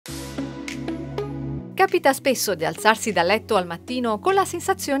Capita spesso di alzarsi dal letto al mattino con la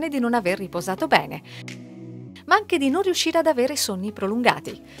sensazione di non aver riposato bene, ma anche di non riuscire ad avere sonni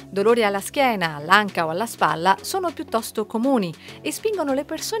prolungati. Dolori alla schiena, all'anca o alla spalla sono piuttosto comuni e spingono le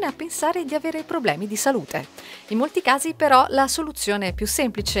persone a pensare di avere problemi di salute. In molti casi però la soluzione è più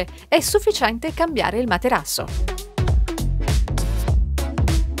semplice: è sufficiente cambiare il materasso.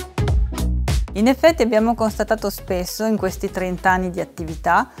 In effetti abbiamo constatato spesso in questi 30 anni di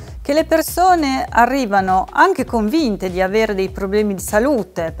attività che le persone arrivano anche convinte di avere dei problemi di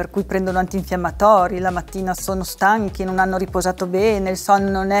salute, per cui prendono antinfiammatori, la mattina sono stanchi, non hanno riposato bene, il sonno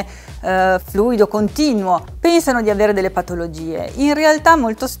non è fluido, continuo, pensano di avere delle patologie. In realtà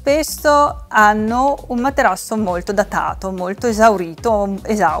molto spesso hanno un materasso molto datato, molto esaurito,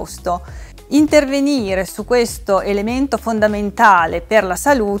 esausto. Intervenire su questo elemento fondamentale per la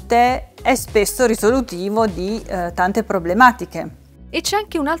salute è spesso risolutivo di tante problematiche. E c'è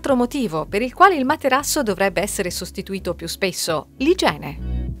anche un altro motivo per il quale il materasso dovrebbe essere sostituito più spesso: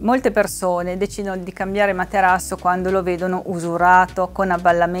 l'igiene. Molte persone decidono di cambiare materasso quando lo vedono usurato, con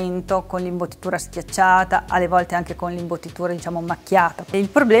avvallamento, con l'imbottitura schiacciata, alle volte anche con l'imbottitura macchiata. Il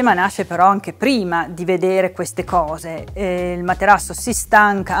problema nasce però anche prima di vedere queste cose. Il materasso si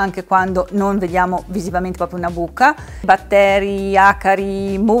stanca anche quando non vediamo visivamente proprio una buca. Batteri,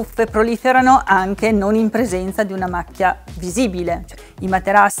 acari, muffe proliferano anche non in presenza di una macchia visibile. I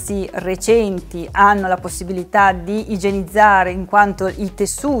materassi recenti hanno la possibilità di igienizzare in quanto i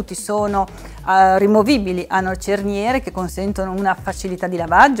tessuti sono rimovibili, hanno cerniere che consentono una facilità di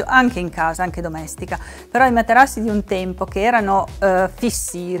lavaggio anche in casa, anche domestica. Però i materassi di un tempo, che erano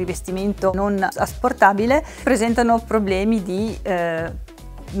fissi, rivestimento non asportabile, presentano problemi di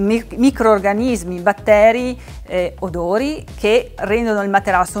microorganismi, batteri, odori che rendono il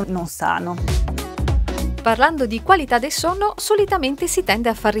materasso non sano. Parlando di qualità del sonno, solitamente si tende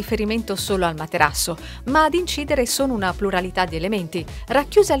a far riferimento solo al materasso, ma ad incidere sono una pluralità di elementi,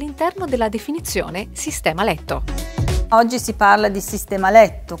 racchiusi all'interno della definizione sistema letto. Oggi si parla di sistema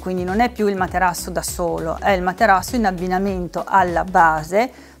letto, quindi non è più il materasso da solo, è il materasso in abbinamento alla base.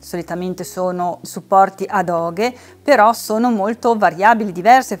 Solitamente sono supporti a doghe, però sono molto variabili,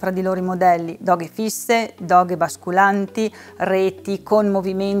 diverse fra di loro i modelli: doghe fisse, doghe basculanti, reti con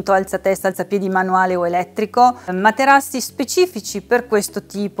movimento alzatesta, alzapiedi manuale o elettrico, materassi specifici per questo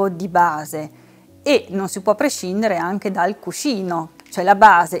tipo di base. E non si può prescindere anche dal cuscino, cioè la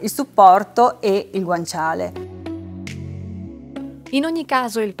base, il supporto e il guanciale. In ogni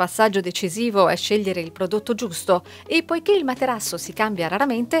caso il passaggio decisivo è scegliere il prodotto giusto, e poiché il materasso si cambia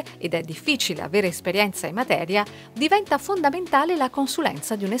raramente ed è difficile avere esperienza in materia, diventa fondamentale la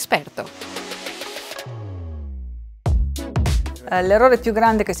consulenza di un esperto. L'errore più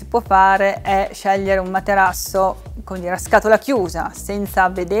grande che si può fare è scegliere un materasso, come dire, a scatola chiusa, senza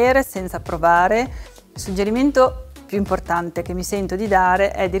vedere, senza provare. Il suggerimento più importante che mi sento di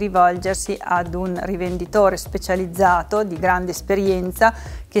dare è di rivolgersi ad un rivenditore specializzato di grande esperienza,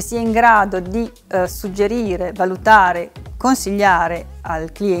 che sia in grado di suggerire, valutare, consigliare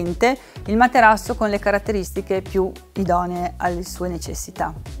al cliente il materasso con le caratteristiche più idonee alle sue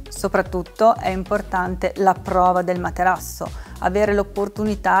necessità. Soprattutto è importante la prova del materasso, avere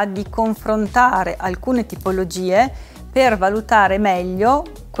l'opportunità di confrontare alcune tipologie per valutare meglio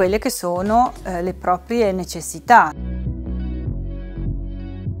quelle che sono le proprie necessità.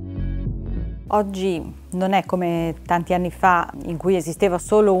 Oggi non è come tanti anni fa, in cui esisteva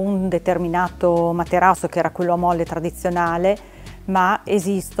solo un determinato materasso, che era quello a molle tradizionale, ma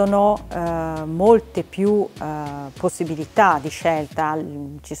esistono molte più possibilità di scelta.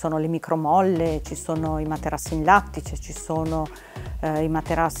 Ci sono le micromolle, ci sono i materassi in lattice, ci sono i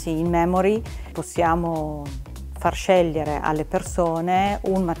materassi in memory. Possiamo far scegliere alle persone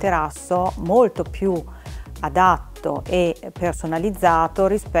un materasso molto più adatto e personalizzato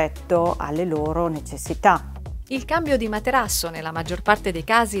rispetto alle loro necessità. Il cambio di materasso nella maggior parte dei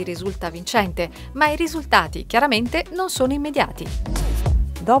casi risulta vincente, ma i risultati chiaramente non sono immediati.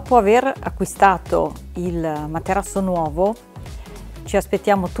 Dopo aver acquistato il materasso nuovo, ci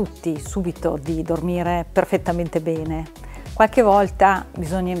aspettiamo tutti subito di dormire perfettamente bene. Qualche volta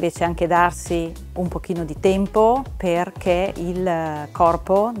bisogna invece anche darsi un pochino di tempo, perché il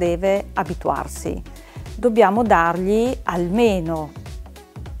corpo deve abituarsi. Dobbiamo dargli almeno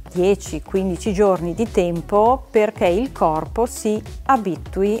 10-15 giorni di tempo perché il corpo si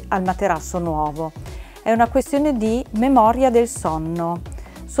abitui al materasso nuovo. È una questione di memoria del sonno.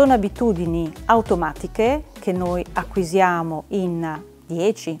 Sono abitudini automatiche che noi acquisiamo in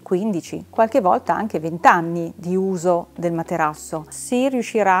 10, 15, qualche volta anche 20 anni di uso del materasso. Si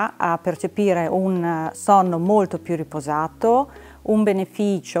riuscirà a percepire un sonno molto più riposato, un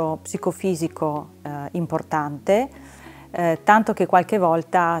beneficio psicofisico importante, tanto che qualche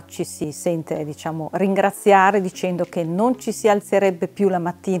volta ci si sente, diciamo, ringraziare dicendo che non ci si alzerebbe più la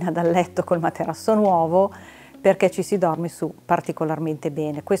mattina dal letto col materasso nuovo perché ci si dorme su particolarmente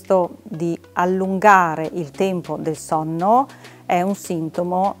bene. Questo di allungare il tempo del sonno è un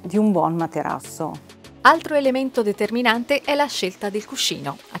sintomo di un buon materasso. Altro elemento determinante è la scelta del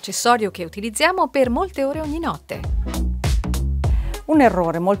cuscino, accessorio che utilizziamo per molte ore ogni notte. Un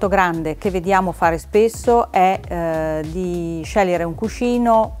errore molto grande che vediamo fare spesso è di scegliere un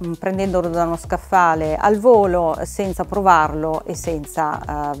cuscino prendendolo da uno scaffale al volo senza provarlo e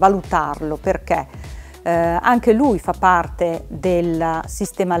senza valutarlo, perché anche lui fa parte del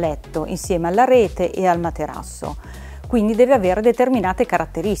sistema letto insieme alla rete e al materasso, quindi deve avere determinate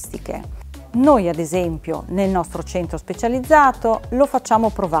caratteristiche. Noi ad esempio nel nostro centro specializzato lo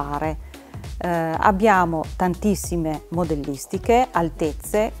facciamo provare. Abbiamo tantissime modellistiche,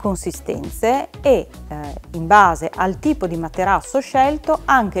 altezze, consistenze e in base al tipo di materasso scelto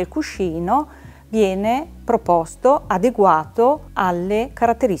anche il cuscino viene proposto adeguato alle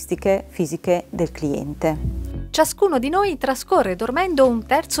caratteristiche fisiche del cliente. Ciascuno di noi trascorre dormendo un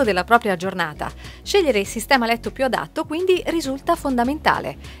terzo della propria giornata. Scegliere il sistema letto più adatto quindi risulta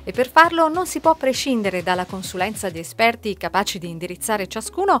fondamentale e per farlo non si può prescindere dalla consulenza di esperti capaci di indirizzare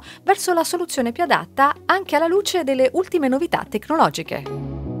ciascuno verso la soluzione più adatta anche alla luce delle ultime novità tecnologiche.